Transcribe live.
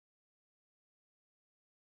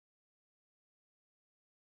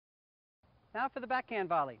Now for the backhand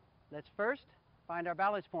volley. Let's first find our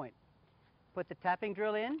balance point. Put the tapping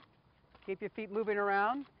drill in, keep your feet moving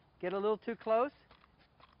around, get a little too close,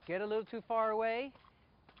 get a little too far away.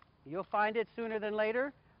 You'll find it sooner than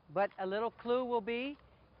later, but a little clue will be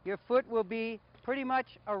your foot will be pretty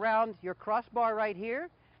much around your crossbar right here.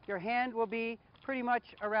 Your hand will be pretty much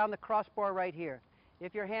around the crossbar right here.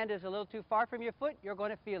 If your hand is a little too far from your foot, you're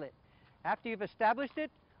going to feel it. After you've established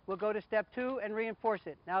it, we'll go to step 2 and reinforce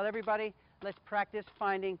it. Now everybody, let's practice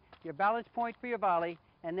finding your balance point for your volley,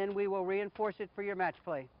 and then we will reinforce it for your match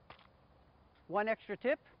play. One extra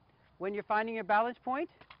tip, when you're finding your balance point,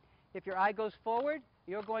 if your eye goes forward,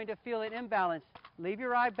 you're going to feel an imbalance. Leave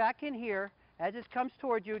your eye back in here. As it comes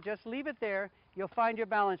towards you, just leave it there. You'll find your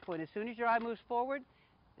balance point. As soon as your eye moves forward,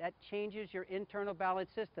 that changes your internal balance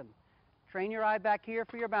system. Train your eye back here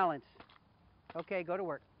for your balance. Okay, go to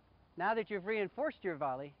work. Now that you've reinforced your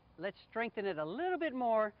volley, let's strengthen it a little bit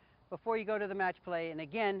more before you go to the match play. And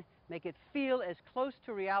again, make it feel as close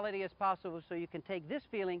to reality as possible so you can take this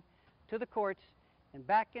feeling to the courts and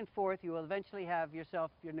back and forth. You will eventually have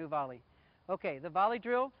yourself your new volley. Okay, the volley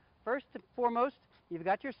drill. First and foremost, you've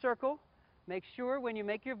got your circle. Make sure when you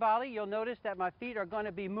make your volley, you'll notice that my feet are going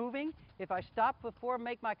to be moving. If I stop before I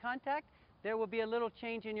make my contact, there will be a little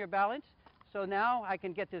change in your balance. So now I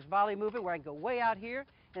can get this volley moving where I can go way out here.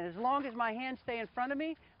 And as long as my hands stay in front of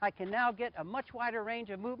me, I can now get a much wider range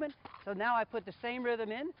of movement. So now I put the same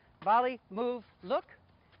rhythm in. Volley, move, look.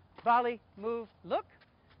 Volley, move, look.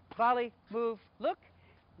 Volley, move, look.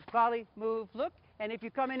 Volley, move, look. And if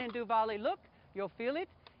you come in and do volley, look, you'll feel it.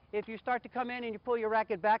 If you start to come in and you pull your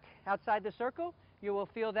racket back outside the circle, you will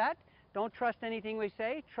feel that. Don't trust anything we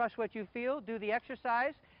say. Trust what you feel. Do the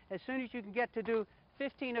exercise. As soon as you can get to do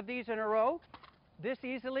 15 of these in a row, this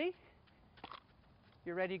easily,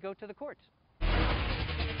 you're ready to go to the courts.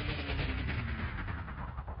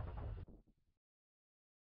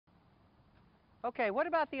 Okay, what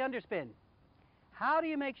about the underspin? How do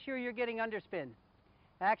you make sure you're getting underspin?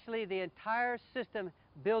 Actually, the entire system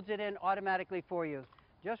builds it in automatically for you.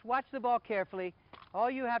 Just watch the ball carefully. All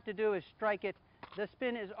you have to do is strike it. The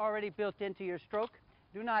spin is already built into your stroke.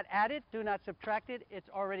 Do not add it, do not subtract it, it's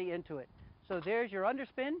already into it. So there's your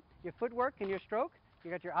underspin, your footwork and your stroke.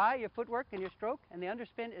 You got your eye, your footwork and your stroke, and the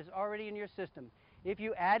underspin is already in your system. If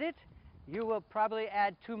you add it, you will probably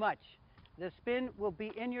add too much. The spin will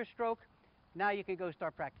be in your stroke. Now you can go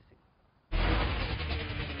start practicing.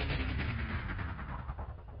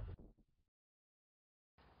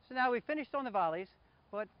 So now we've finished on the volleys,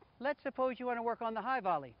 but let's suppose you want to work on the high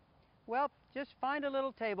volley. Well, just find a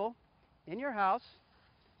little table in your house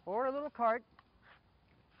or a little cart,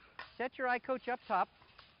 set your eye coach up top,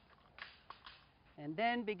 and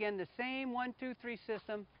then begin the same 1, 2, 3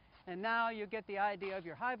 system. And now you get the idea of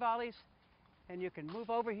your high volleys, and you can move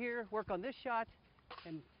over here, work on this shot,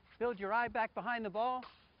 and build your eye back behind the ball so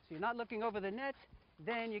you're not looking over the net.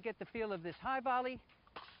 Then you get the feel of this high volley.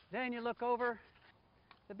 Then you look over.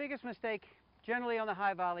 The biggest mistake generally on the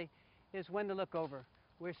high volley is when to look over.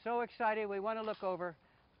 We're so excited we want to look over.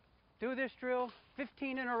 Do this drill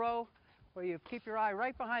 15 in a row where you keep your eye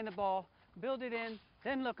right behind the ball, build it in,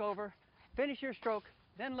 then look over, finish your stroke,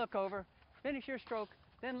 then look over, finish your stroke,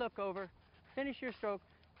 then look over, finish your stroke.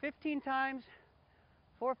 15 times,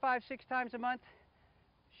 4, 5, 6 times a month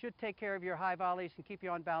should take care of your high volleys and keep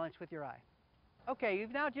you on balance with your eye. Okay,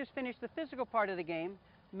 you've now just finished the physical part of the game,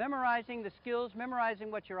 memorizing the skills, memorizing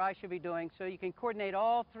what your eye should be doing so you can coordinate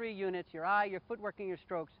all 3 units, your eye, your footwork, and your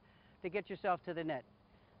strokes to get yourself to the net.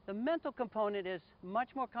 The mental component is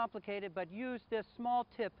much more complicated, but use this small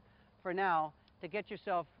tip for now to get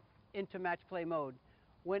yourself into match play mode.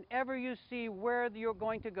 Whenever you see where you're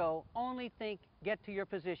going to go, only think get to your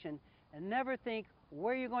position and never think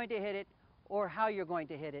where you're going to hit it or how you're going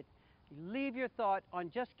to hit it. Leave your thought on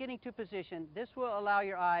just getting to position. This will allow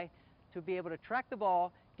your eye to be able to track the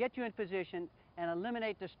ball, get you in position, and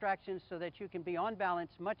eliminate distractions so that you can be on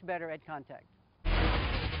balance much better at contact.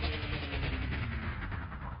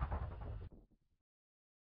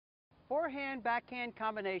 Forehand, backhand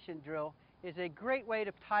combination drill is a great way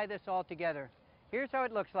to tie this all together. Here's how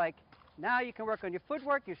it looks like. Now you can work on your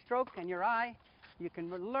footwork, your stroke, and your eye. You can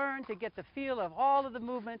learn to get the feel of all of the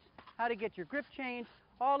movements, how to get your grip change,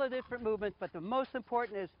 all the different movements, but the most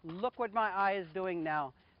important is look what my eye is doing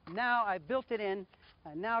now. Now I built it in,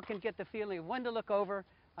 I now can get the feeling of when to look over.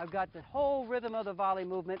 I've got the whole rhythm of the volley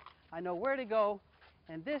movement. I know where to go,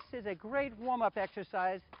 and this is a great warm-up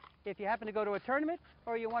exercise if you happen to go to a tournament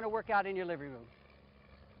or you want to work out in your living room.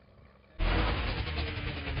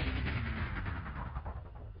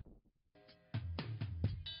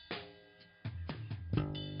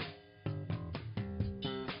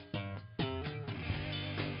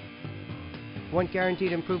 Want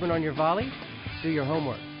guaranteed improvement on your volley? Do your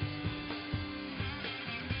homework.